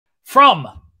from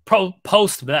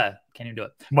post can't even do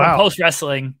it. Wow. From post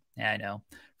wrestling. Yeah, I know.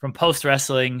 From post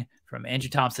wrestling, from Andrew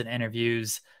Thompson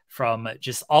interviews, from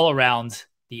just all around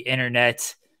the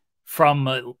internet,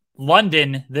 from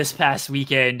London this past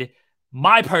weekend,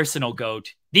 my personal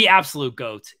GOAT, the absolute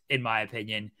GOAT, in my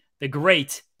opinion, the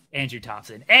great Andrew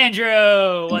Thompson.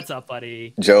 Andrew, what's up,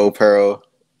 buddy? Joe Pearl,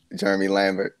 Jeremy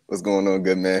Lambert, what's going on,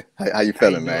 good man? How you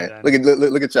feeling, man?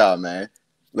 Look at y'all, man.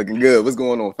 Looking good. What's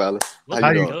going on, fellas?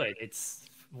 How you doing? Good. It's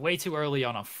way too early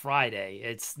on a Friday.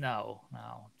 It's no.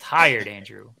 Tired,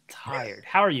 Andrew. Tired.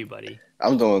 How are you, buddy?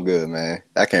 I'm doing good, man.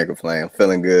 I can't complain. I'm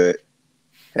feeling good.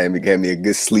 Had me a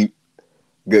good sleep.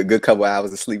 Good couple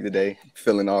hours of sleep today.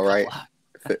 Feeling all right.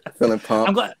 Feeling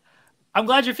pumped. I'm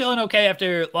glad you're feeling okay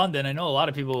after London. I know a lot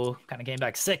of people kind of came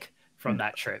back sick from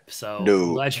that trip, so dude,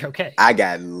 I'm glad you're okay. I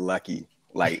got lucky.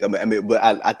 Like I mean, but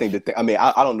I think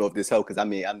I don't know if this helped because I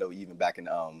know even back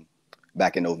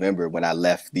in November when I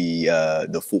left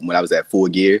when I was at Full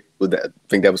Gear, I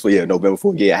think that was November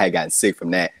Full Gear. I had gotten sick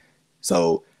from that,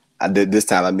 so I did this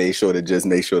time. I made sure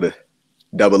to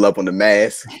double up on the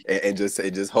mask and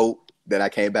just hope that I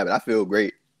came back. But I feel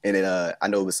great, and then I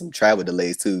know with some travel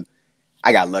delays too.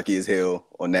 I got lucky as hell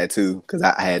on that too because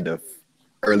I had the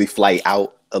early flight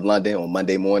out of London on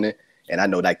Monday morning, and I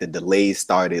know like the delays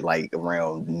started like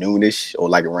around noonish or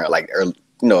like around like early,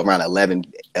 around 11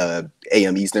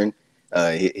 a.m. Eastern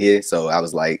here. So I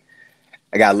was like,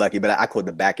 I got lucky, but I caught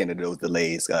the back end of those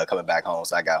delays coming back home.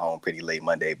 So I got home pretty late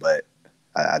Monday, but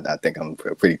I think I'm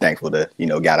pretty thankful to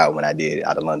got out when I did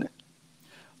out of London.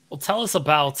 Well, tell us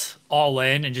about All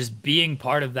In and just being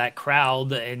part of that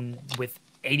crowd and with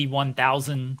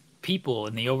 81,000 people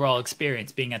and the overall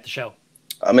experience being at the show.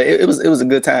 I mean, it was a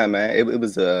good time, man. It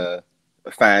was a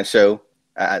fine show.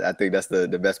 I think that's the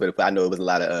best way to put it. I know it was a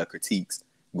lot of critiques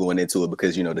going into it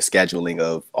because, the scheduling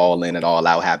of All In and All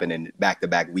Out happened in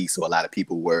back-to-back weeks. So a lot of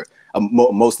people were,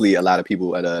 mostly a lot of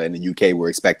people in the UK were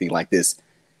expecting like this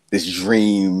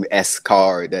dream-esque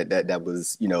card that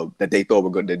was, that they thought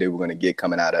that they were going to get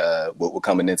coming out of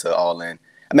coming into All In.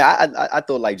 I mean, I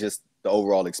thought like just the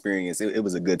overall experience, it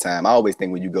was a good time. I always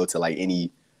think when you go to like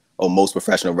any or most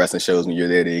professional wrestling shows, when you're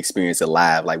there to experience it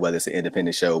live, like whether it's an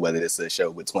independent show, whether it's a show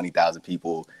with 20,000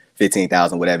 people,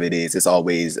 15,000, whatever it is, it's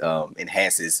always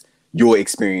enhances your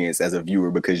experience as a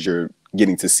viewer because you're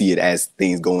getting to see it as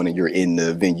things going and you're in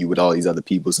the venue with all these other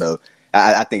people. So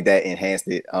I think that enhanced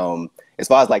it. As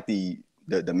far as like the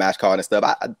match card and stuff,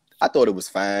 I thought it was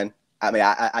fine. I mean,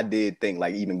 I did think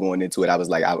like even going into it, I was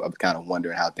like, I was kind of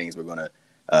wondering how things were going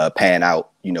to pan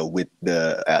out, with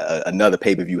the another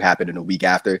pay-per-view happening a week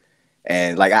after.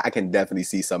 And like, I can definitely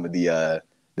see some of the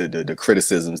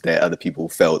criticisms that other people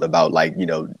felt about like,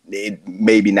 it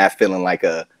maybe not feeling like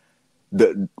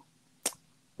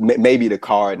maybe the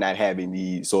card not having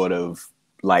the sort of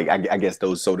like, I guess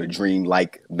those sort of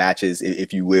dream-like matches,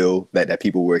 if you will, that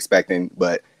people were expecting.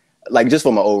 But like, just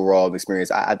from an overall experience,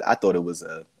 I thought it was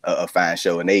a fine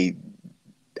show. And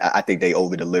I think they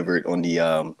over-delivered on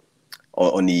the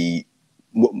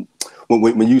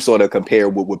when you sort of compare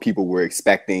what people were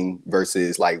expecting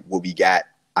versus like what we got,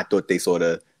 I thought they sort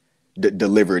of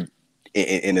delivered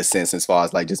in a sense as far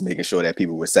as like just making sure that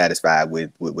people were satisfied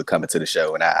with coming to the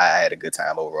show, and I had a good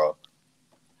time overall.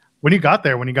 When you got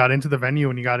there, when you got into the venue,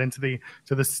 when you got into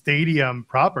the stadium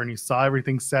proper, and you saw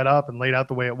everything set up and laid out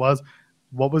the way it was,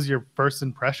 what was your first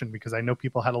impression? Because I know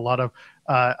people had a lot of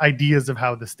ideas of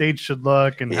how the stage should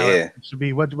look and how it should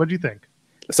be. What do you think?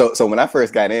 So when I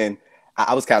first got in,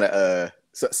 I was kind of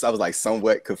so I was like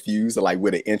somewhat confused like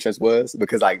where the entrance was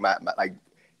because like my like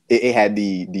it had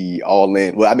the All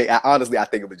In. Well, I mean, honestly, I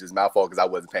think it was just my fault because I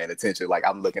wasn't paying attention. Like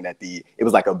I'm looking at it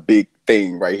was like a big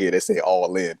thing right here that said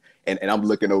All In, and I'm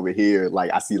looking over here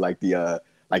like I see like the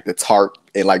tarp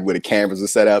and like where the cameras are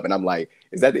set up, and I'm like,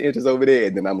 is that the entrance over there?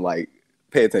 And then I'm like,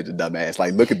 pay attention, dumbass.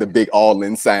 Like, look at the big All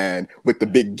In sign with the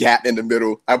big gap in the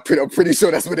middle. I'm pretty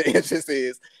sure that's where the entrance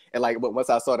is. And like, but once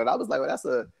I saw that, I was like,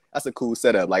 well, that's a cool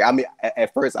setup. Like, I mean,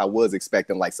 at first I was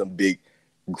expecting like some big,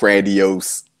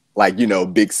 grandiose, like,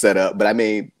 big setup. But I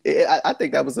mean, I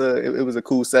think it was a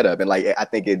cool setup. And like, I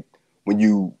think when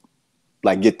you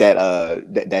like get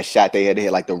that shot they had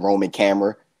like the Roman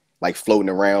camera like floating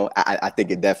around, I think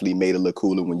it definitely made it look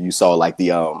cooler when you saw like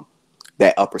the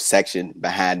that upper section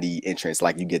behind the entrance,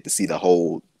 like you get to see the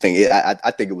whole thing.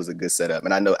 I think it was a good setup.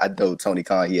 And I know Tony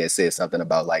Khan, he had said something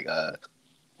about like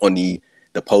on the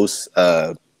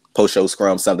post-show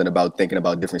scrum, something about thinking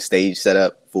about different stage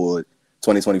setup for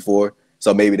 2024.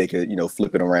 So maybe they could,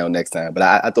 flip it around next time. But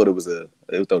I thought it was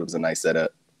a nice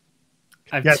setup.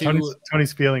 Yeah,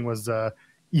 Tony's feeling was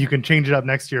you can change it up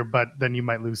next year, but then you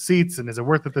might lose seats. And is it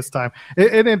worth it this time?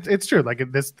 It's true.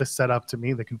 Like this setup to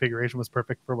me, the configuration was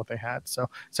perfect for what they had. So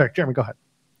sorry, Jeremy, go ahead.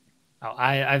 Oh,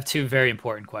 I have two very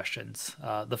important questions.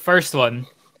 The first one,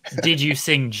 did you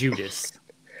sing Judas?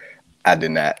 I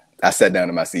did not. I sat down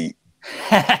in my seat.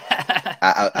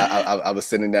 I was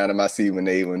sitting down in my seat when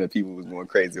the people was going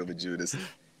crazy over Judas.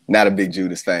 Not a big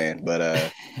Judas fan,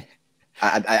 but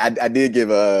I did give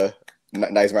a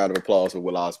nice round of applause for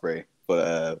Will Ospreay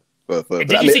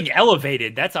Did you sing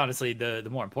Elevated? That's honestly the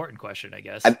more important question, I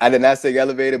guess. I did not sing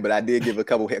Elevated, but I did give a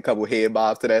couple head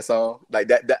bobs to that song. Like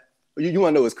that you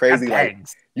want to know what's crazy? Like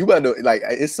you want to know, like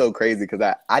it's so crazy because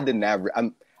I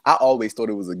always thought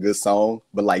it was a good song,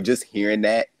 but like just hearing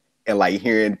that and like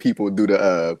hearing people do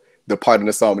the part of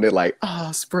the song and they're like,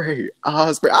 Ospreay. I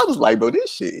was like, bro, this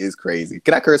shit is crazy.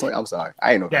 Can I curse on you? I'm sorry.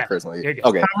 I ain't know if I curse on you.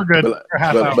 Okay. We're good.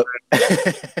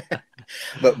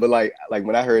 But like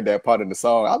when I heard that part of the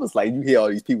song, I was like, you hear all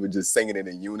these people just singing it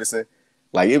in unison.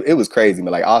 Like it was crazy,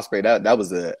 but like Ospreay, that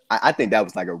was I think that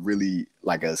was like a really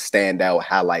like a standout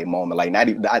highlight moment. Like not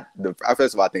even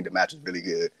first of all, I think the match was really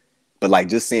good, but like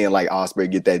just seeing like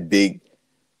Ospreay get that big,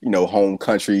 home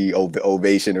country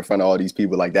ovation in front of all these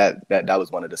people, like that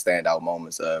was one of the standout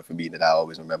moments for me that I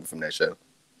always remember from that show.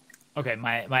 Okay,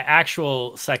 my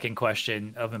actual second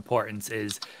question of importance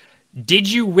is,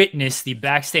 did you witness the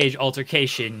backstage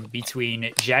altercation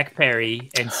between Jack Perry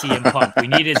and CM Punk? We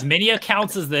need as many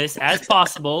accounts of this as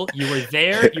possible. You were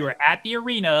there. You were at the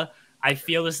arena. I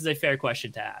feel this is a fair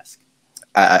question to ask.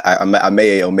 I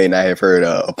may or may not have heard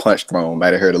a punch thrown.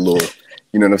 Might have heard a little,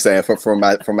 you know what I'm saying, from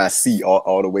my seat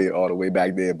all the way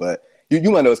back there. But you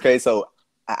want to know what's crazy? So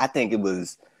I think it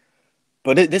was,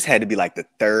 but this had to be like the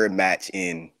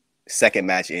second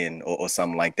match in or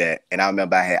something like that. And I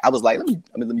remember I was like,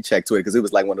 let me check Twitter, because it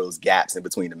was like one of those gaps in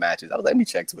between the matches. I was like, let me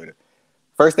check Twitter.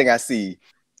 First thing I see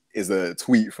is a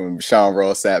tweet from Sean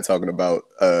Ross Sapp talking about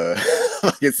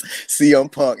it's CM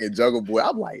Punk and Jungle Boy.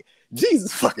 I'm like,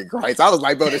 Jesus fucking Christ. I was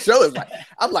like, bro, the show is like,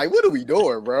 I'm like, what are we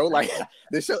doing, bro? Like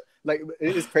the show, like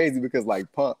it's crazy because like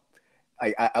Punk,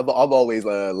 I'm always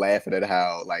laughing at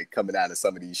how like coming out of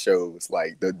some of these shows,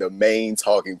 like the main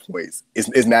talking points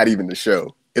is not even the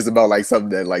show. It's about like something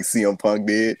that like CM Punk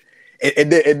did,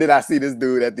 and then I see this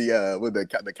dude at the with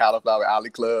the Cauliflower Alley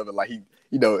Club, and like he,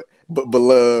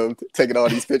 beloved, taking all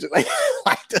these pictures. Like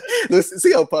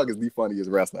CM Punk is the funniest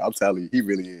wrestler. I'm telling you, he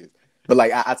really is. But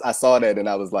like I saw that and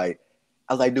I was like,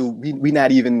 dude, we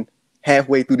not even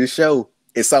halfway through the show,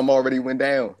 and something already went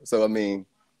down. So I mean,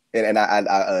 and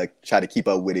I try to keep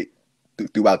up with it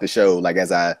throughout the show, like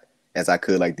as I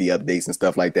could, like the updates and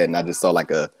stuff like that. And I just saw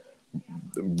like a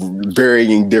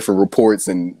varying different reports,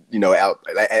 and out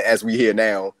as we hear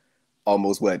now,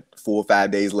 almost 4 or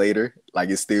 5 days later, like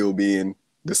it's still being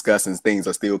discussed and things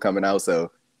are still coming out.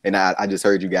 So, and I just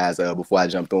heard you guys before I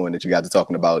jumped on that you guys are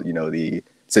talking about the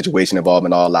situation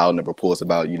involving All Out and the reports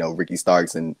about Ricky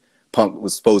Starks and Punk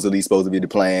was supposed to be the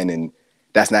plan, and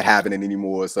that's not happening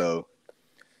anymore. So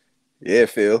yeah,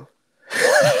 Phil.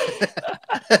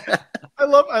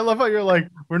 I love how you're like,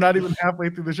 we're not even halfway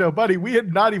through the show, buddy. We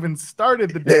had not even started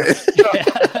the damn show.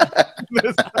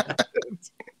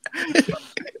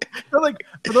 So like,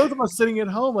 for those of us sitting at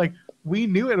home, like we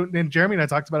knew it, and Jeremy and I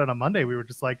talked about it on Monday. We were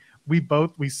just like, we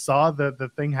saw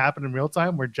the thing happen in real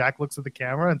time where Jack looks at the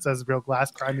camera and says, "Real glass,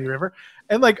 cry me river,"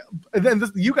 and like, and then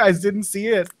you guys didn't see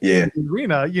it in the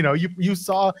arena. You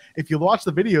saw, if you watch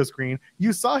the video screen,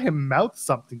 you saw him mouth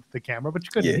something to the camera, but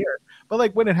you couldn't hear it. But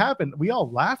like when it happened, we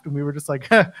all laughed and we were just like,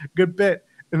 "Good bit."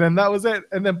 And then that was it.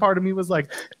 And then part of me was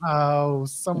like, "Oh,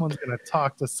 someone's gonna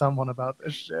talk to someone about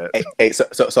this shit." Hey, so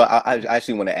I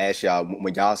actually want to ask y'all,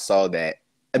 when y'all saw that,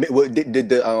 I mean, did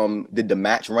the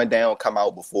match rundown come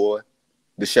out before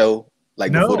the show?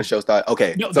 Like before the show started?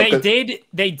 Okay. No, so,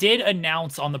 they did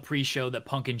announce on the pre-show that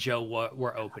Punk and Joe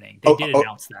were opening. They did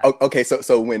announce that. Okay,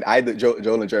 so when either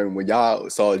Joel and Jeremy, when y'all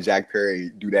saw Jack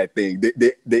Perry do that thing,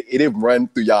 it didn't run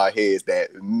through y'all heads that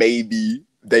maybe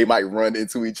they might run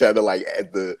into each other, like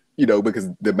at the because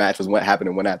the match was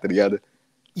happening one after the other.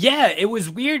 Yeah, it was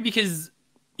weird because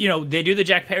they do the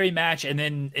Jack Perry match, and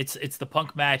then it's the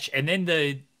Punk match, and then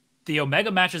the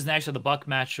Omega match was next, or the Buck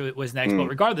match was next. But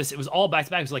regardless, it was all back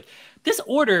to back. It was like, this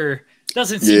order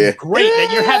doesn't seem great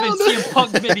that you're having CM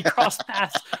Punk maybe cross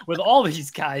paths with all these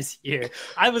guys here.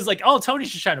 I was like, oh, Tony's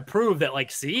just trying to prove that,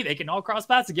 like, see, they can all cross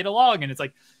paths and get along. And it's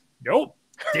like, nope,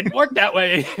 didn't work that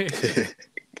way.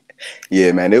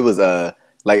 Yeah, man, it was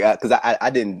because I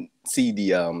didn't see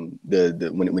the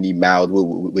when he mouthed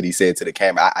what he said to the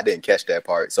camera. I didn't catch that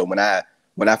part. So when I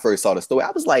first saw the story,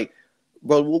 I was like,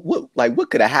 Bro, what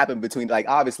could have happened between, like,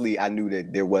 obviously I knew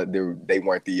that they weren't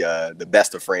the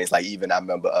best of friends. Like, even I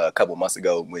remember a couple months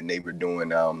ago when they were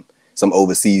doing some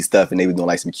overseas stuff and they were doing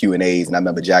like some Q&As, and I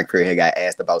remember Jack Perry had got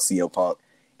asked about CM Punk,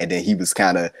 and then he was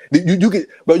kind of,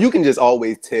 you can just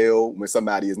always tell when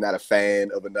somebody is not a fan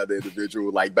of another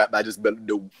individual, like by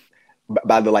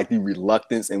the like the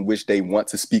reluctance in which they want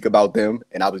to speak about them.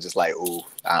 And I was just like, oh,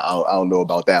 I don't know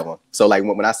about that one. So like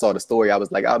when I saw the story, I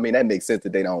was like, I mean, that makes sense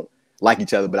that they don't like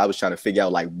each other, but I was trying to figure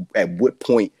out like at what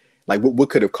point, like what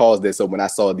could have caused this. So when I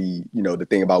saw the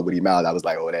thing about Woody Miles, I was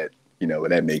like, oh,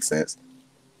 that makes sense.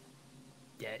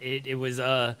 Yeah, it was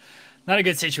not a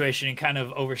good situation and kind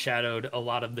of overshadowed a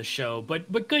lot of the show,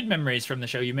 but good memories from the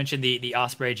show. You mentioned the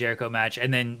Ospreay Jericho match,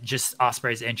 and then just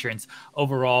Ospreay's entrance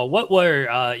overall. What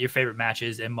were your favorite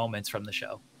matches and moments from the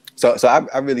show? So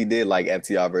I really did like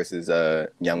FTR versus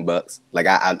Young Bucks. Like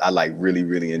I like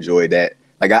really enjoyed that.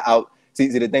 Like I see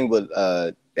the thing with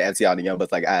the FTR and the Young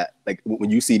Bucks. Like when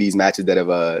you see these matches that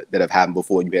have happened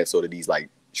before, you have sort of these like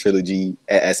trilogy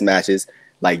s matches.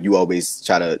 Like you always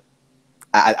try to.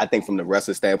 I think from the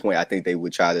wrestler standpoint, I think they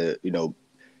would try to,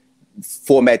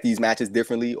 format these matches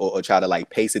differently or try to like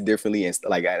pace it differently. And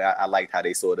like, I liked how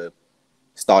they sort of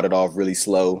started off really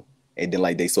slow and then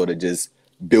like they sort of just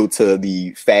built to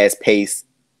the fast pace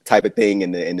type of thing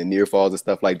and the near falls and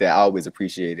stuff like that. I always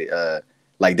appreciated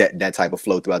like that type of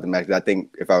flow throughout the match. I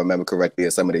think if I remember correctly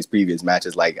in some of these previous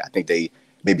matches, like I think they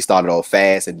maybe started off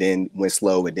fast and then went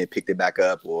slow and then picked it back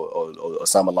up or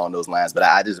something along those lines. But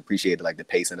I just appreciated like the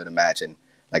pacing of the match, and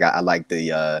like I like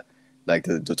the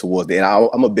towards the end.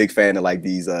 I'm a big fan of like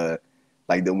these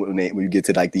like when you get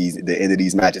to like the end of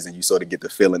these matches and you sort of get the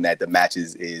feeling that the match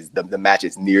is the match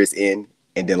is near its end,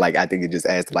 and then like I think it just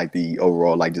adds to like the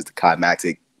overall like just the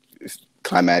climatic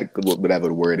whatever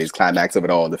the word is, climax of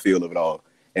it all, the feel of it all.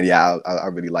 And yeah, I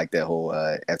really like that whole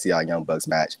FTR Young Bucks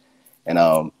match.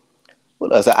 And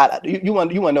what else? You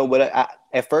want to know what?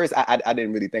 At first, I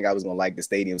didn't really think I was gonna like the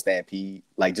Stadium Stampede,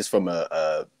 like just from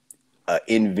a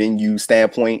in venue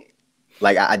standpoint.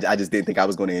 Like I just didn't think I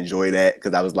was going to enjoy that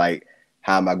because I was like,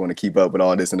 how am I going to keep up with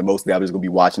all this? And mostly I was going to be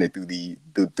watching it through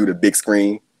the big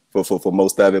screen for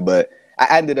most of it. But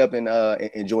I ended up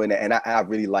enjoying that, and I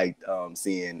really liked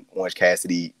seeing Orange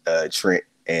Cassidy, Trent,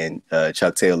 and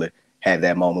Chuck Taylor have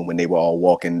that moment when they were all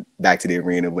walking back to the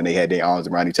arena when they had their arms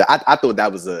around each other. I thought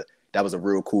that was a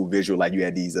real cool visual. Like you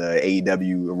had these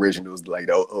AEW originals, like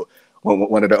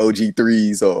one of the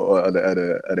OG3s or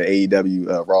the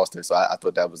AEW roster. So I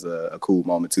thought that was a cool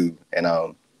moment too. And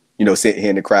sitting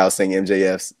here in the crowd sing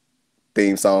MJF's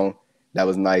theme song, that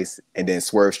was nice. And then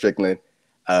Swerve Strickland,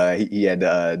 he had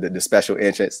the special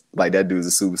entrance. Like that dude's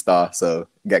a superstar, so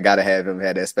gotta have him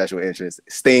had that special entrance.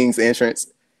 Sting's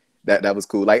entrance, that was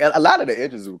cool. Like a lot of the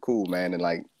entrances were cool, man. And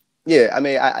like, yeah, I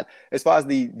mean, as far as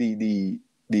the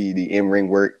in-ring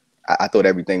work, I thought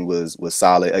everything was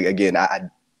solid. Again, I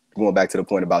going back to the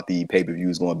point about the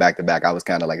pay-per-views going back to back, I was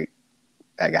kind of like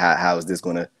how is this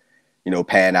gonna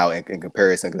pan out in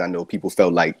comparison? Because I know people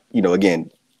felt like again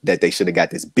that they should have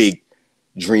got this big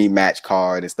dream match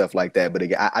card and stuff like that. But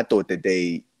again, I thought that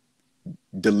they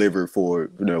delivered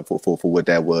for what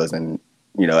that was. And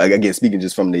again, speaking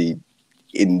just from the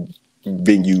in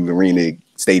venue arena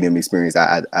stadium experience,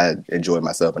 I enjoyed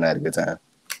myself and I had a good time.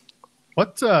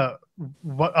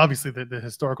 What obviously the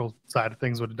historical side of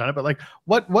things would have done it, but like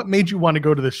what made you want to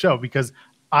go to the show? Because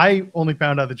I only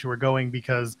found out that you were going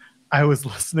because I was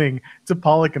listening to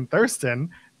Pollock and Thurston,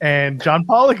 and John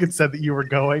Pollock had said that you were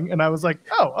going, and I was like,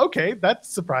 oh, okay,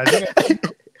 that's surprising.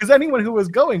 Because anyone who was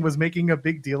going was making a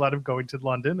big deal out of going to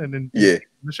London and in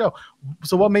the show.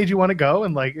 So what made you want to go?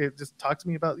 And like, just talk to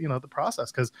me about the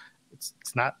process, because it's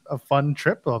not a fun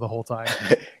trip the whole time.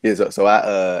 Yeah, so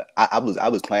I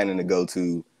was planning to go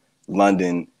to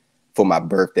London for my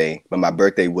birthday, but my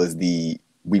birthday was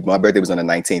my birthday was on the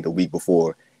 19th, a week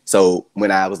before. So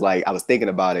when I was thinking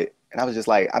about it, and I was just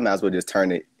like, I might as well just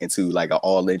turn it into like an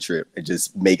all-in trip and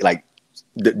just make like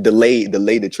delay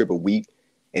the trip a week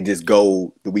and just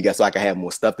go the weekend so I can have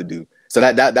more stuff to do. So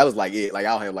that was like it. Like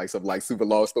I'll have like some like super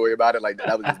long story about it. Like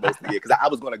that was just mostly it. Because I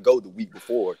was gonna go the week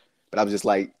before, but I was just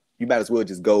like, you might as well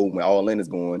just go when All In is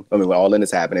going. I mean, when All In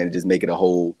is happening, and just make it a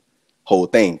whole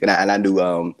thing. And I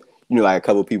knew like a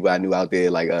couple of people I knew out there,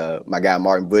 like my guy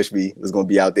Martin Bushby was gonna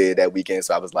be out there that weekend.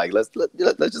 So I was like, let's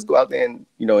just go out there and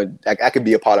I could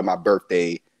be a part of my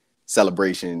birthday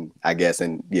celebration, I guess.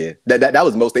 And yeah, that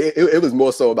was mostly it was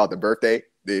more so about the birthday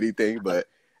than anything. But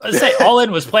I'd say All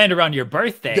In was planned around your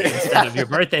birthday instead of your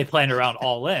birthday planned around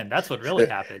All In. That's what really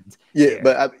happened. Yeah,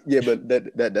 but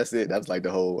that's it. That's like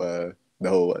the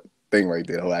whole thing right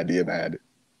there, the whole idea behind it.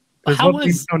 There's How one thing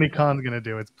was Tony Khan's gonna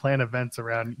do. It's plan events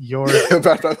around your.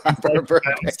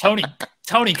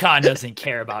 Tony Khan doesn't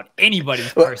care about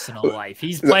anybody's personal life.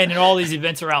 He's planning all these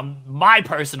events around my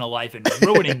personal life and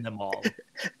ruining them all.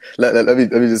 Let me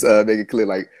just make it clear.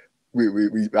 Like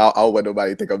I don't want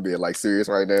nobody to think I'm being like serious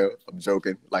right now. I'm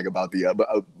joking, like about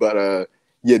the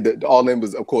yeah, the All In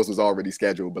was, of course, was already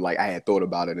scheduled, but like I had thought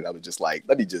about it and I was just like,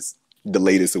 let me just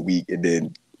delay this a week and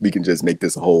then we can just make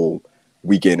this a whole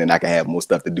weekend and I can have more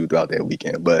stuff to do throughout that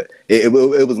weekend. But it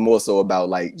was more so about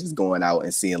like just going out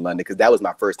and seeing London, because that was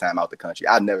my first time out the country.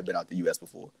 I'd never been out the US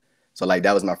before. So like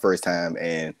that was my first time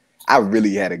and I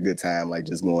really had a good time, like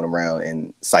just going around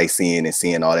and sightseeing and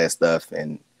seeing all that stuff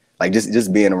and like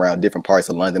just being around different parts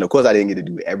of London. Of course, I didn't get to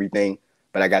do everything,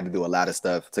 but I got to do a lot of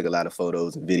stuff, took a lot of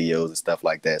photos and videos and stuff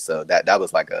like that. So that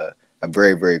was like a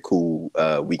very, very cool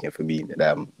weekend for me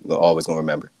that I'm always going to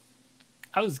remember.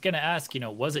 I was going to ask,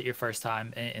 was it your first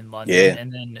time in London? Yeah.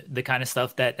 And then the kind of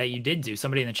stuff that you did do.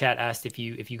 Somebody in the chat asked if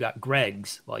you got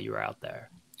Greg's while you were out there.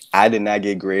 I did not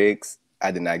get Greg's.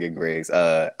 I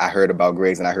heard about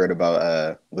Greg's and I heard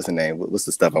about what's the name? What's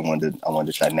the stuff I wanted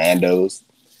to try? Nando's.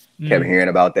 Kept hearing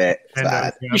about that.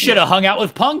 So you should have hung out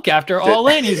with Punk after All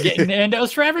In. He's getting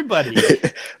Nando's for everybody.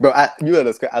 Bro, I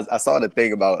saw the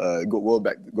thing about go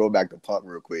back to Punk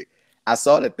real quick. I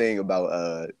saw the thing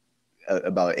about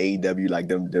AEW, like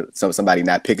somebody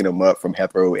not picking him up from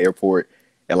Heathrow Airport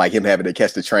and like him having to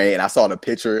catch the train. And I saw the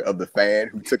picture of the fan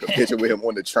who took a picture with him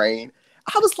on the train.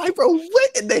 I was like, bro,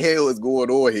 what in the hell is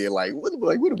going on here? Like, what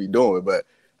are we doing? But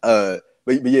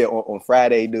yeah, on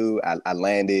Friday, dude, I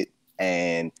landed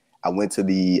and I went to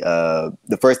the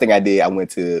first thing I did.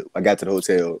 I got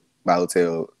to my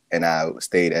hotel, and I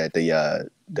stayed at the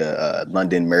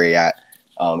London Marriott.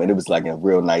 And it was like a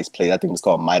real nice place. I think it was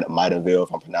called Midaville,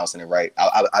 if I'm pronouncing it right.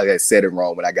 I had said it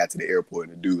wrong when I got to the airport,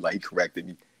 and the dude, like, he corrected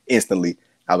me instantly.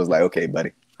 I was like, okay,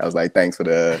 buddy. I was like, thanks for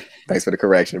the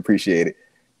correction, appreciate it.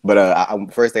 But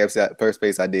first place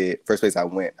I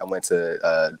went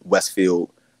to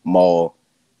Westfield Mall.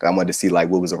 I wanted to see like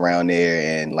what was around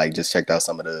there and like just checked out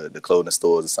some of the clothing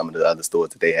stores and some of the other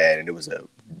stores that they had. And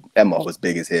that mall was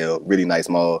big as hell, really nice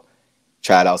mall.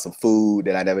 Tried out some food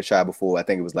that I never tried before. I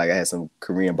think it was like I had some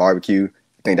Korean barbecue.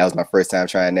 I think that was my first time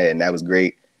trying that, and that was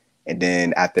great. And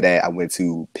then after that, I went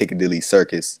to Piccadilly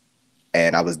Circus,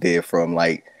 and I was there from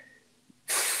like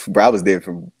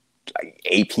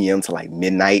 8 p.m. to like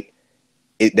midnight.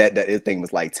 That thing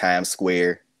was like Times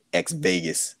Square X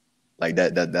Vegas. Like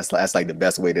that's like the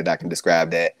best way that I can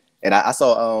describe that. And I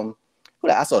saw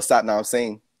Satnam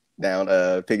Singh down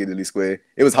Piccadilly Square.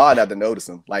 It was hard not to notice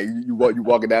him. Like you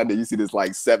walking down there, you see this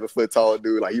like 7 foot tall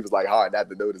dude. Like he was like hard not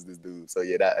to notice this dude. So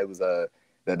yeah,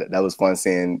 that was fun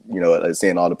seeing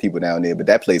seeing all the people down there. But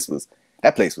that place was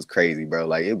crazy, bro.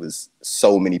 Like it was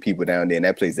so many people down there, and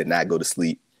that place did not go to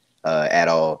sleep at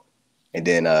all. And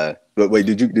then but wait,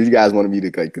 did you guys want me to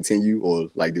like continue, or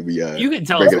like did we you can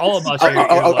tell us all about your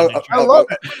I love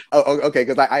it. Okay,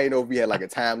 because I didn't know if we had like a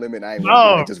time limit. I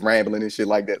ain't just rambling and shit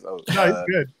like that. So no, it's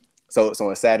good. So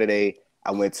on Saturday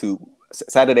I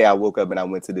woke up and I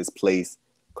went to this place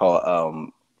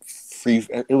called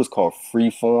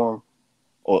Freeform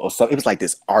or something. It was like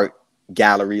this art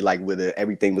gallery, like where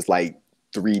everything was like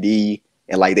 3D,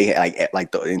 and like they had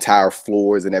like the entire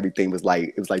floors and everything was like,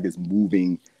 it was like this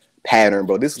moving pattern,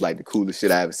 bro. This is like the coolest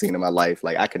shit I ever seen in my life.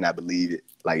 Like I could not believe it.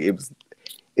 Like it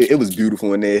was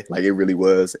beautiful in there. Like it really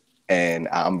was. And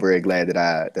I'm very glad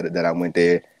that I went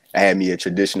there. I had me a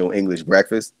traditional English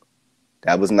breakfast.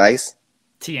 That was nice.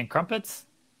 Tea and crumpets?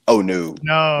 Oh no.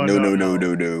 No.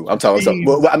 I'm talking something.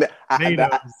 Well, I mean,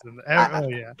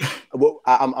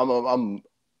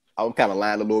 I'm kind of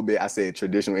lying a little bit. I said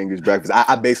traditional English breakfast.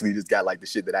 I basically just got like the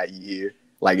shit that I eat here,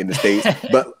 like in the States.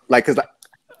 But like, cause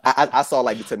I saw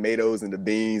like the tomatoes and the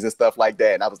beans and stuff like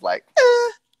that, and I was like,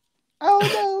 I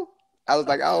don't know. I was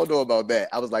like, I don't know about that.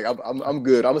 I was like, I'm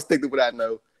good. I'm gonna stick to what I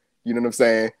know. You know what I'm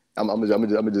saying? I'm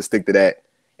gonna just stick to that.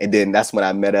 And then that's when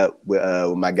I met up with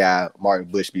my guy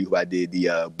Martin Bushby, who I did the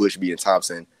Bushby and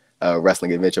Thompson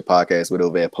Wrestling Adventure podcast with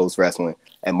over at Post Wrestling.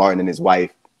 And Martin and his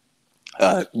wife,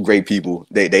 great people.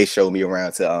 They showed me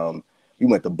around to we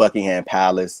went to Buckingham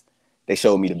Palace. They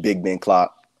showed me the Big Ben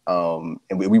clock. And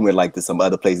we went like to some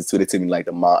other places too. They took me like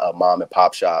the mom and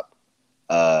pop shop.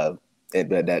 And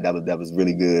that was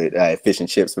really good. I had fish and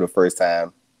chips for the first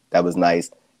time. That was nice.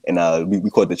 And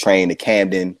we caught the train to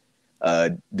Camden.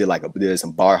 Did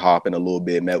some bar hopping a little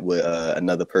bit. Met with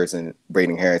another person,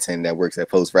 Braden Harrington, that works at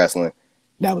Post Wrestling.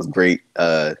 That was great.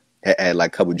 Had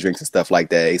like a couple drinks and stuff like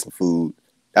that. Ate some food.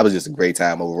 That was just a great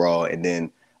time overall. And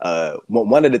then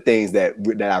one of the things that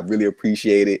I really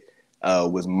appreciated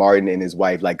was Martin and his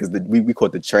wife. Like, because we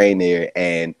caught the train there,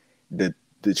 and the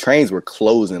trains were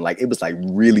closing. Like, it was like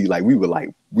really like we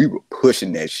were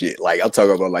pushing that shit. Like, I'm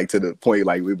talking about like to the point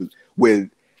like it was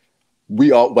when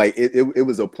we all like it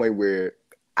was a point where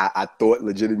I thought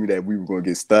legitimately that we were going to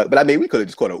get stuck. But I mean, we could have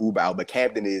just caught an Uber out. But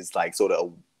Camden is like sort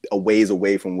of a ways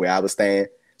away from where I was staying.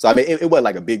 So I mean, it wasn't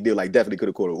like a big deal. Like, definitely could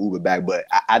have caught an Uber back. But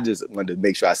I just wanted to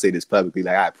make sure I say this publicly.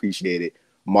 Like, I appreciated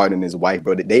Martin and his wife,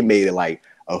 bro. They made it like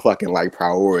a fucking like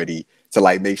priority to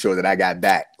like make sure that I got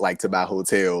back like to my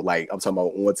hotel. Like, I'm talking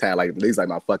about on time. Like, these like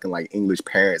my fucking like English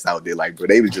parents out there. Like, bro,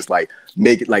 they was just like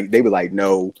make it like they were like,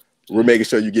 no, we're making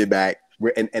sure you get back.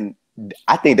 And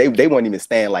I think they weren't even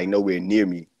staying like nowhere near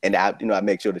me. And I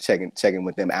make sure to check in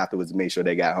with them afterwards to make sure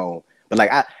they got home. But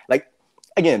like I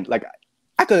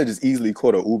could have just easily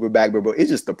caught an Uber back, bro. It's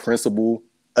just the principle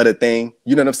of the thing.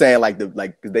 You know what I'm saying? Like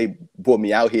cause they brought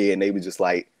me out here and they was just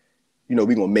like, we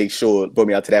gonna make sure, brought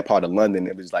me out to that part of London.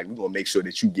 It was like, we're gonna make sure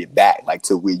that you get back like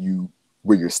to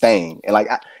where you're staying. And like,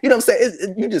 you know what I'm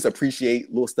saying? You just appreciate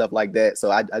little stuff like that. So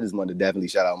I just wanted to definitely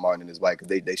shout out Martin and his wife,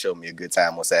 because they showed me a good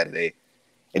time on Saturday.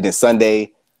 And then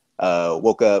Sunday,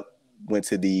 woke up, went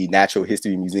to the Natural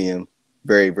History Museum.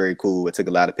 Very, very cool. I took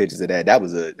a lot of pictures of that. That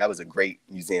was a great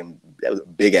museum. That was a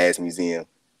big ass museum.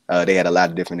 They had a lot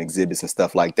of different exhibits and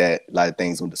stuff like that. A lot of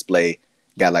things on display.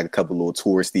 Got like a couple little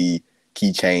touristy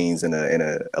keychains and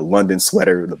a London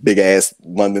sweater, the big ass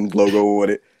London logo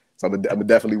on it. So I'm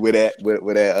definitely with that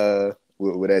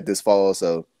this fall.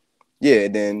 So yeah,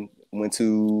 and then went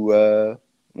to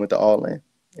All In,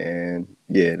 and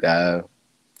yeah,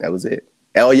 that was it.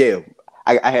 Oh yeah.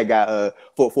 I had got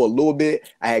for a little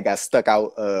bit. I had got stuck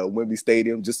out Wembley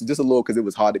Stadium just a little, because it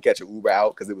was hard to catch an Uber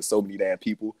out because there was so many damn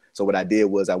people. So what I did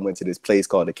was I went to this place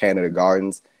called the Canada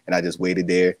Gardens, and I just waited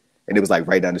there. And it was like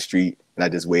right down the street, and I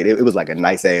just waited. It was like a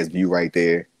nice ass view right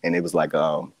there, and it was like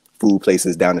food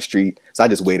places down the street. So I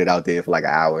just waited out there for like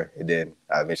an hour, and then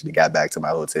I eventually got back to my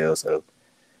hotel. So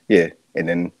yeah, and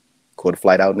then caught a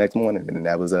flight out next morning, and then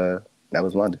that was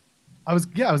London. I was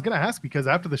gonna ask, because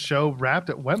after the show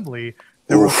wrapped at Wembley,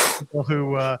 there were people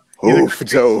who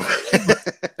Joe.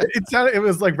 it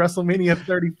was like WrestleMania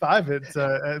 35 at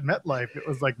MetLife. It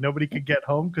was like nobody could get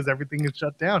home because everything is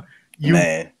shut down.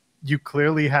 You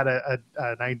clearly had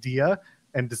an idea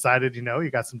and decided,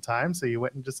 you got some time, so you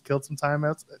went and just killed some time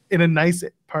out in a nice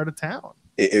part of town.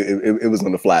 It was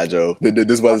on the fly, Joe.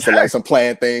 This wasn't like some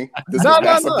planned thing. No.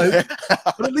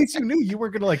 But at least you knew you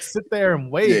weren't gonna like sit there and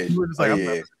wait. Yeah. You were just like, I'm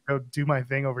gonna go do my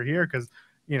thing over here, because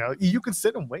you can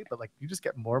sit and wait, but like you just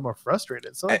get more and more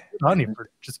frustrated. So good on you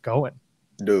for just going,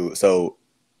 dude. So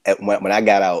when I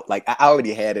got out, like I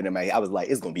already had it in my head. I was like,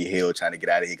 it's gonna be hell trying to get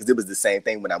out of here, because it was the same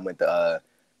thing when I went to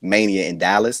Mania in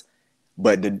Dallas.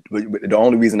 But the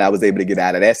only reason I was able to get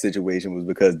out of that situation was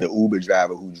because the Uber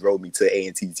driver who drove me to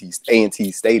AT&T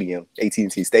Stadium,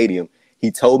 he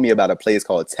told me about a place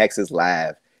called Texas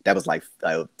Live that was like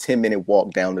a 10-minute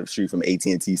walk down the street from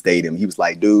AT&T Stadium. He was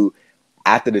like, dude,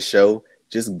 after the show,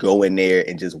 just go in there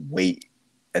and just wait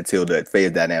until the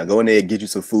fans die down. Go in there, get you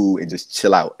some food, and just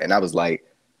chill out. And I was like,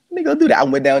 let me go do that. I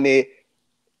went down there,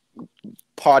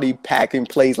 party packing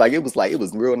place. Like it was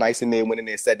real nice in there. Went in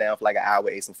there, sat down for like an hour,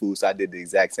 ate some food. So I did the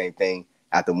exact same thing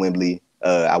after Wembley.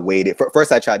 I waited.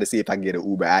 First I tried to see if I could get an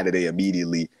Uber out of there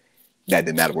immediately. That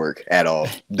did not work at all.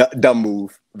 Dumb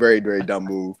move. Very, very dumb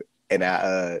move. And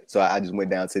so I just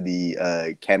went down to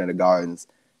the Canada Gardens,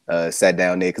 sat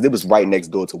down there, because it was right next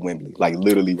door to Wembley, like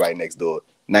literally right next door.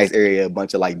 Nice area, a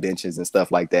bunch of like benches and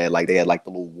stuff like that. Like they had like the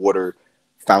little water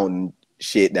fountain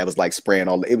shit that was like spraying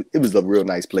all. It was a real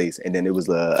nice place. And then it was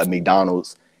a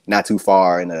McDonald's not too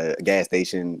far, and a gas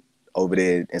station over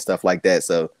there and stuff like that.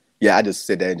 So yeah, I just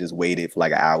sit there and just waited for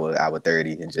like an hour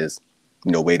 30, and just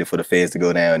waited for the feds to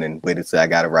go down, and waited till I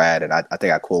got a ride. And I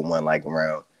think I caught one like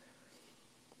around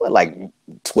like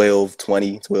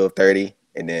 12:30,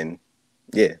 and then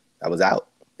yeah, I was out,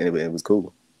 and it was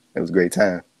cool. It was a great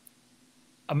time.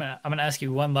 I'm gonna ask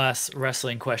you one last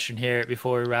wrestling question here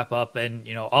before we wrap up. And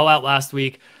All Out last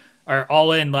week, or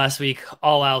All In last week,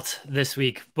 All Out this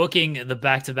week, booking the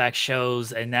back-to-back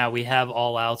shows, and now we have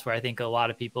All Outs, where I think a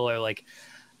lot of people are like,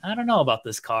 I don't know about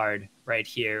this card right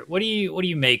here. What do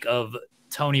you make of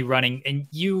Tony running? And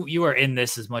you are in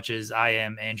this as much as I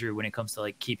am, Andrew, when it comes to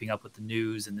like keeping up with the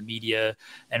news and the media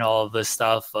and all of this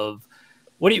stuff. Of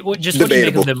what do you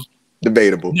make of them?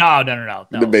 Debatable. No.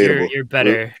 Debatable. You're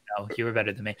better. No, you were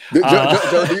better than me.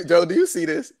 Joe, do you see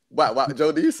this? Why?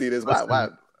 Joe, do you see this? Why?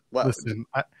 Listen,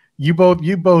 you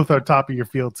both are top of your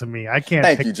field to me. I can't.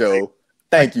 Thank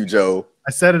you, Joe.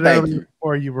 I said it earlier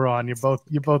before you were on. You're both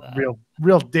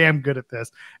real damn good at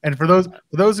this. And for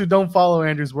those who don't follow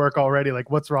Andrew's work already,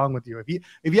 like, what's wrong with you? If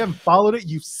you haven't followed it,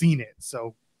 you've seen it.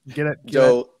 So get it,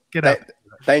 Joe. Get up.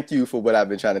 Thank you for what I've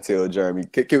been trying to tell Jeremy.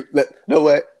 You know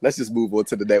what? Let's just move on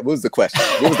to the next. What was the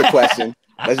question?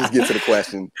 Let's just get to the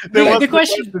question. The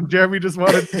question. Jeremy just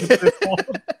wanted to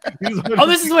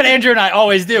this is what Andrew and I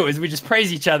always do, is we just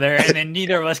praise each other, and then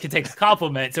neither of us can take a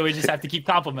compliment, so we just have to keep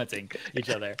complimenting each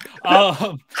other.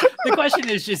 The question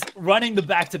is just running the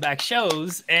back-to-back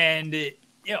shows, and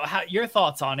how your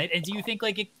thoughts on it, and do you think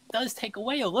like it does take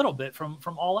away a little bit from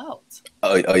All Out?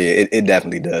 Oh yeah, it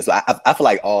definitely does. I feel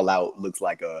like All Out looks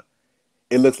like a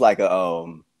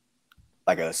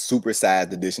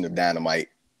supersized edition of Dynamite.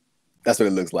 That's what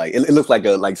it looks like. It looks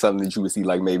like something that you would see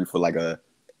like maybe for like a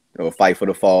Fight for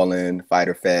the Fallen,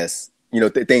 Fighter Fest,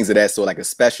 things of that sort, like a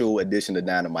special edition of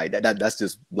Dynamite. That's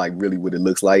just like really what it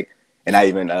looks like. And I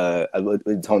even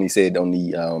Tony said on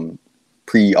the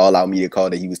pre-All Out media call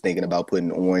that he was thinking about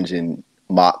putting Orange and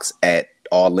Mox at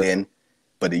All In,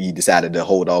 but he decided to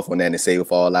hold off on that and save it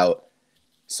for All Out.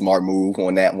 Smart move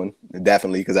on that one,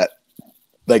 definitely, because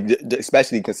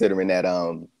especially considering that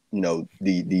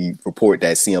the report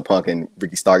that CM Punk and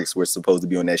Ricky Starks were supposed to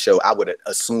be on that show, I would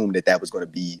assume that was going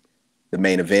to be the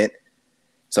main event.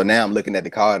 So now I'm looking at the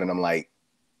card and I'm like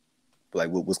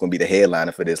what's going to be the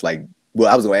headliner for this? Like,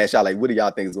 well, I was going to ask y'all, like, what do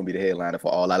y'all think is going to be the headliner for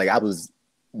All Out? Like, I was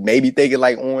maybe thinking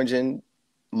like Orange and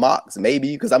Mox,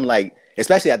 maybe, because I'm like,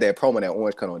 especially after that promo that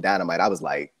Orange cut on Dynamite, I was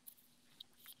like,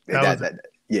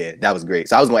 that was great.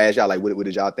 So I was going to ask y'all, like, what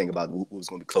did y'all think about who was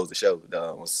going to close the show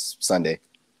on Sunday?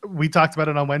 We talked about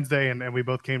it on Wednesday, and we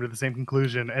both came to the same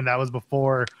conclusion, and that was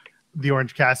before the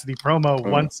Orange Cassidy promo.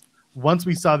 Once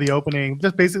we saw the opening,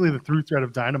 just basically the through thread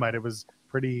of Dynamite, it was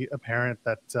pretty apparent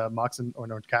that Mox and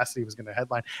Orange Cassidy was going to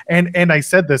headline. And I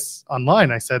said this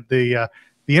online. I said the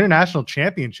International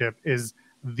Championship is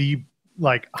the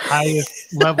highest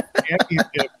level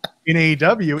championship in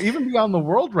AEW, even beyond the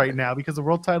world right now, because the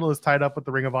world title is tied up with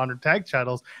the Ring of Honor tag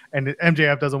titles, and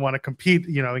MJF doesn't want to compete,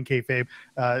 in kayfabe.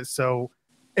 So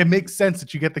it makes sense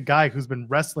that you get the guy who's been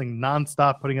wrestling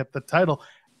nonstop, putting up the title.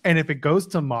 And if it goes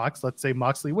to Mox, let's say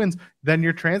Moxley wins, then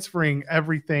you're transferring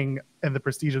everything and the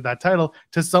prestige of that title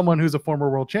to someone who's a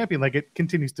former world champion. Like, it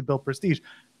continues to build prestige.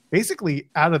 Basically,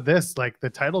 out of this,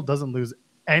 the title doesn't lose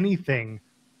anything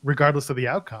regardless of the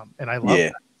outcome. And I love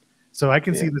that. So I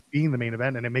can see this being the main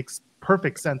event, and it makes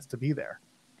perfect sense to be there.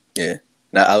 Yeah.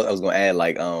 Now, I was going to add,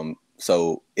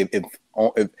 so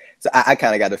I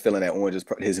kind of got the feeling that Orange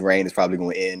his reign is probably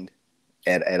going to end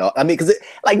at all. I mean, because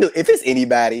if it's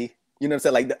anybody, you know what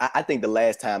I'm saying? Like, I think the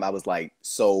last time I was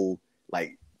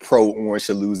pro Orange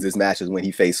should lose this match is when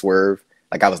he faced Swerve.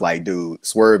 Like, I was like, dude,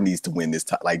 Swerve needs to win this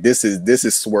time. Like, this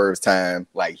is Swerve's time.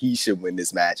 Like, he should win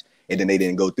this match. And then they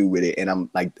didn't go through with it. And I'm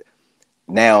like,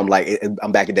 now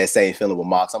I'm back at that same feeling with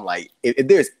Mox. I'm like, if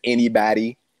there's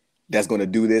anybody that's going to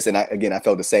do this, and I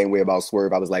felt the same way about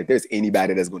Swerve. I was like, there's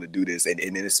anybody that's going to do this. And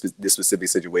in this specific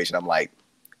situation, I'm like,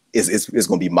 it's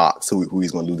going to be Mox who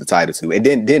he's going to lose the title to. And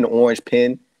then Orange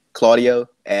pin Claudio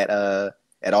at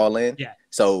All In. Yeah.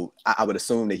 So I would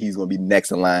assume that he's going to be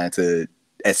next in line to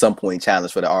at some point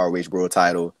challenge for the ROH World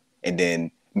title. And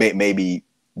then maybe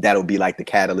that'll be like the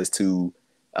catalyst to,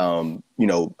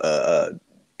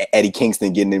 Eddie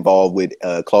Kingston getting involved with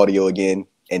Claudio again.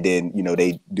 And then,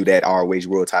 they do that ROH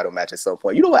World title match at some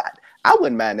point. You know what? I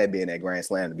wouldn't mind that being that Grand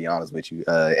Slam, to be honest with you,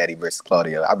 Eddie versus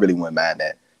Claudio. I really wouldn't mind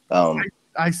that.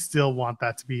 I still want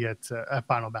that to be at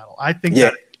Final Battle. I think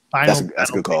that's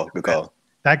a good call. Good call.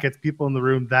 That gets people in the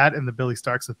room. That and the Billy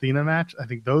Starks Athena match. I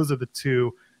think those are the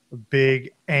two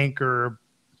big anchor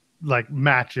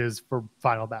matches for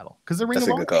Final Battle. Because that's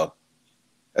a good call.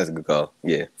 That's a good call.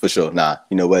 Yeah, for sure. Nah,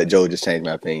 you know what? Joe just changed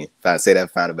my opinion. Say that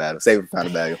for Final Battle. Save it for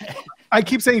Final Battle. I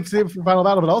keep saying save it for Final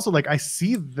Battle, but also I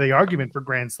see the argument for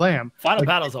Grand Slam. Final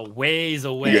Battle's a ways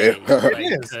away. Yeah.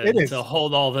 It is to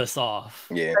hold all this off.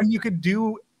 Yeah, and you could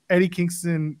do Eddie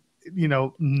Kingston,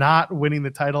 not winning the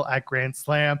title at Grand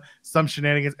Slam, some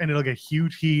shenanigans, and it'll get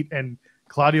huge heat, and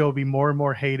Claudio will be more and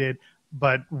more hated.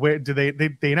 But where do they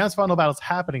announced Final Battle's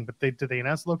happening? But did they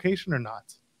announce the location or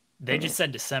not? They just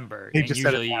said December. They just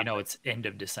usually, it's end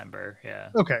of December. Yeah.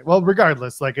 Okay. Well,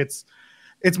 regardless,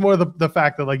 it's more the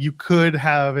fact that you could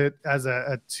have it as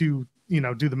a two,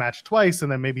 do the match twice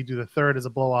and then maybe do the third as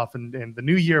a blow off in the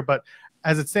new year. But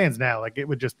as it stands now, it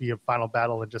would just be a Final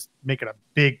Battle and just make it a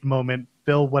big moment,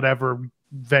 fill whatever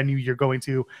venue you're going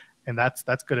to, and that's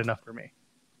good enough for me.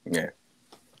 Yeah.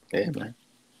 Yeah, man.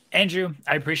 Andrew,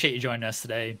 I appreciate you joining us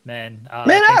today, man.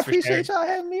 I appreciate y'all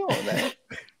having me on, man.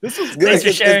 This was good.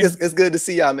 It's good to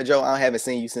see y'all, man. Joe, I haven't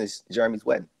seen you since Jeremy's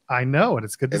wedding. I know, and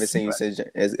it's good to Haven't see seen you you.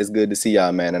 since. It's good to see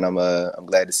y'all, man, and I'm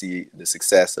glad to see the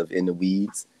success of In the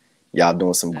Weeds. Y'all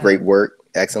doing some great work,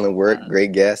 excellent work,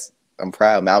 great guests. I'm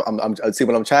proud, man. I'm see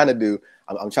what I'm trying to do.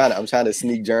 I'm trying to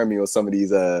sneak Jeremy on some of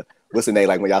these. What's the name?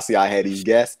 Like when y'all see I had these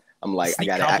guests, I'm like,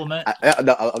 Sneak I compliment.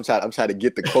 no, I'm trying to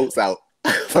get the quotes out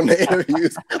from the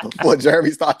interviews before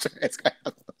Jeremy starts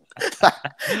transcribing.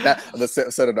 The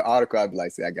set of the article, I'd be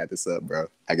like, see, I got this up, bro.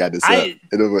 I got this up.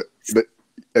 But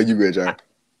are you good, Jeremy?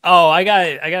 Oh, I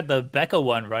got the Becca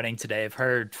one running today of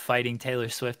her fighting Taylor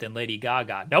Swift and Lady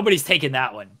Gaga. Nobody's taking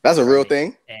that one. That's a real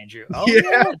thing, Andrew. Oh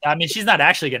yeah. I mean, she's not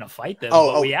actually gonna fight them.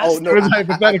 Okay.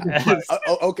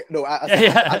 No,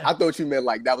 Yeah. I thought you meant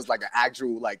like that was like an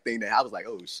actual like thing that I was like,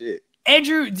 oh shit.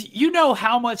 Andrew, you know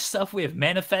how much stuff we have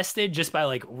manifested just by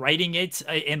like writing it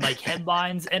in like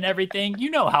headlines and everything.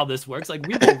 You know how this works. Like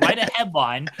we will write a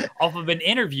headline off of an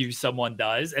interview someone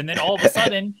does, and then all of a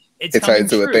sudden it's coming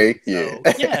into true. a thing. So,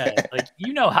 yeah, like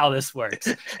you know how this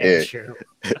works. Yeah. True.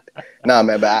 Nah,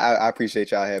 man, but I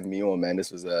appreciate y'all having me on, man.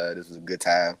 This was a good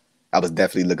time. I was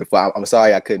definitely looking for. I'm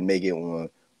sorry I couldn't make it on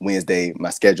Wednesday.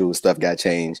 My schedule stuff got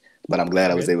changed, but I'm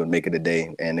glad I was able to make it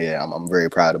today. And yeah, I'm very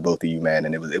proud of both of you, man.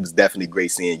 And it was definitely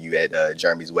great seeing you at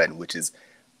Jeremy's wedding, which is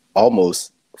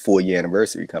almost 4-year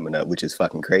anniversary coming up, which is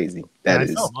fucking crazy. That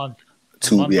is a month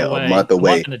away. A month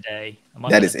and a day.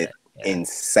 That is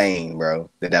insane, bro.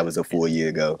 That was a 4 year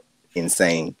ago.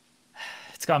 Insane.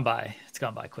 It's gone by. It's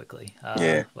gone by quickly.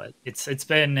 Yeah, but it's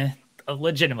been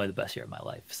legitimately the best year of my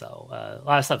life. So a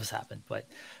lot of stuff has happened, but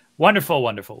wonderful,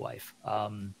 wonderful wife.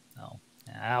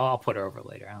 I'll put her over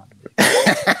later.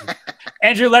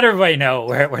 Andrew, let everybody know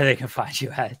where they can find you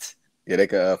at. Yeah, they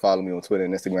can follow me on Twitter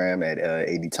and Instagram at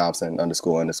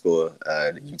 @AD_Thompson__.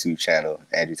 The YouTube channel,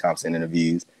 Andrew Thompson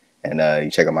Interviews. And you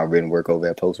check out my written work over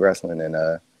at Post Wrestling. And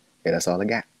yeah, that's all I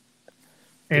got.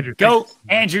 Andrew,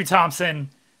 Andrew Thompson,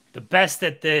 the best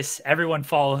at this. Everyone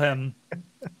follow him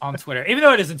on Twitter, even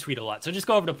though he doesn't tweet a lot. So just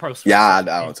go over to Post Wrestling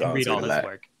and read all his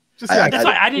work. That's fine.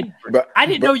 I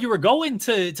didn't know you were going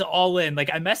to All In.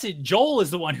 Like I messaged Joel is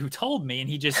the one who told me, and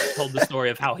he just told the story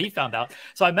of how he found out.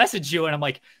 So I messaged you, and I'm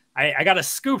like, I got a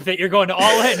scoop that you're going to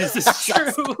All In. Is this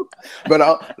true? But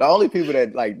the only people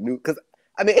that like knew, because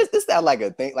I mean, it's not like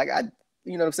a thing. Like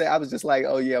you know what I'm saying? I was just like,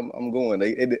 oh yeah, I'm going. I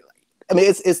mean,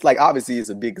 it's like obviously it's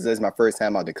a big because it's my first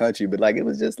time out the country, but like it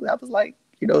was just I was like,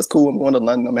 you know, it's cool. I'm going to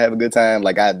London. I'm gonna have a good time.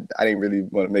 Like I didn't really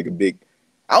want to make a big.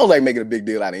 I don't like making a big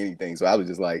deal out of anything, so I was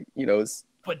just like, you know, just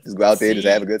go out there, just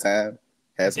have a good time,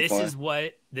 have some fun.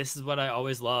 This is what I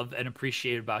always love and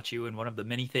appreciate about you, and one of the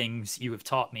many things you have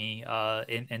taught me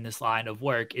in this line of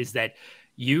work is that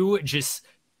you just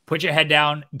put your head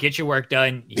down, get your work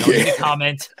done. You don't need to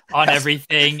comment on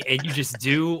everything, and you just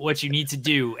do what you need to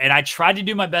do. And I try to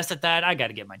do my best at that. I got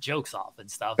to get my jokes off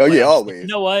and stuff. Oh yeah, always. You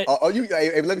know what?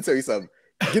 Hey, let me tell you something.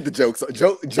 Get the jokes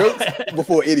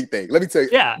before anything. Let me tell you.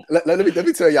 Yeah. Let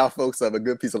me tell y'all folks a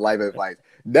good piece of life advice.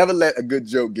 Never let a good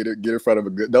joke get in front of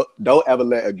a good. Don't ever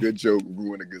let a good joke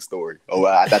ruin a good story. Oh,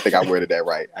 I think I worded that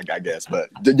right. I guess, but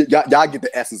y'all get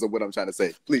the essence of what I'm trying to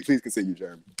say. Please continue,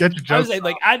 Jeremy. Get your jokes.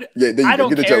 I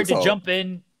don't care to jump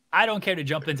in. I don't care to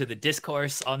jump into the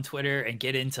discourse on Twitter and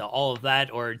get into all of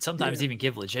that, or sometimes even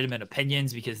give legitimate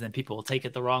opinions because then people will take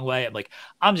it the wrong way.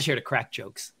 I'm just here to crack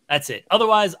jokes. That's it.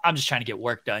 Otherwise, I'm just trying to get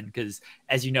work done because,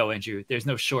 as you know, Andrew, there's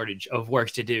no shortage of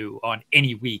work to do on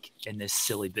any week in this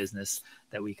silly business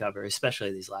that we cover,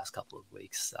 especially these last couple of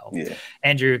weeks. So,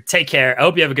 Andrew, take care. I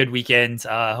hope you have a good weekend.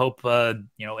 Hope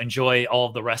enjoy all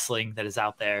of the wrestling that is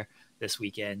out there this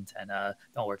weekend, and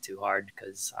don't work too hard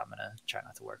because I'm gonna try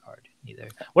not to work hard either.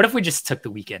 What if we just took the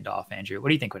weekend off, Andrew? What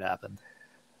do you think would happen?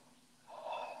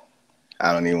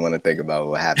 I don't even want to think about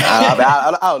what happened.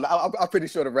 I'm pretty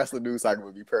sure the wrestling news cycle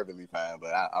would be perfectly fine,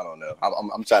 but I don't know.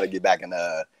 I'm trying to get back in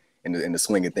the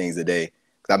swing of things today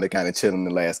because I've been kind of chilling the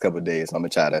last couple of days. So I'm gonna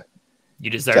try to. You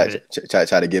deserve it. Try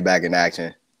to get back in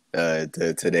action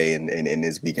today and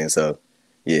this weekend. So.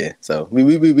 Yeah, so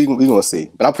we gonna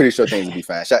see, but I'm pretty sure things will be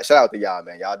fine. Shout out to y'all,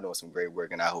 man. Y'all doing some great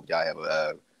work, and I hope y'all have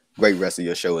a great rest of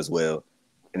your show as well,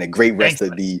 and a great rest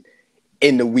of the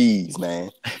In the Weeds, man.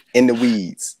 In the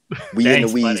weeds, in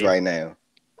the weeds right now.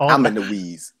 I'm in the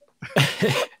weeds.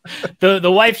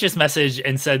 The wife just messaged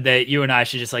and said that you and I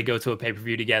should just like go to a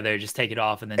pay-per-view together, just take it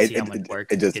off, and then see how much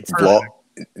work. Just vlog.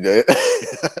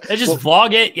 Just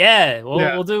vlog it. Yeah,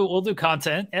 we'll do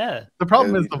content. Yeah. The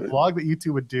problem is the vlog that you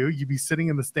two would do. You'd be sitting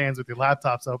in the stands with your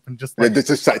laptops open, just like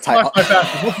just type. What's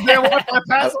my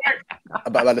password? I'm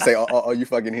about to say, all you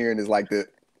fucking hearing is like the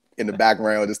in the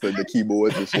background, just the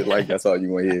keyboards and shit. Like that's all you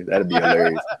want to hear. That'd be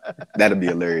hilarious. That'd be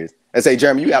hilarious. And say,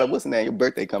 Jeremy, you got what's the name? Your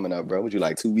birthday coming up, bro? Would you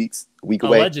like 2 weeks? A week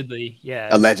away? Allegedly, yeah.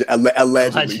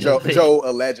 Allegedly. Joe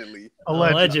allegedly.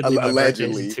 Allegedly.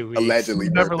 Allegedly.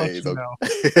 Never let you know.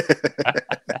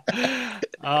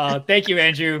 Thank you,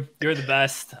 Andrew. You're the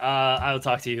best. I will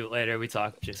talk to you later. We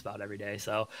talk just about every day.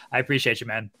 So I appreciate you,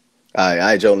 man. All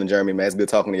right, Joel and Jeremy, man. It's good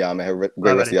talking to y'all, man. Have a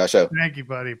great rest of y'all show. Thank you,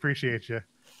 buddy. Appreciate you.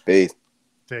 Peace.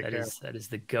 Take care. That is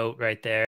the GOAT right there.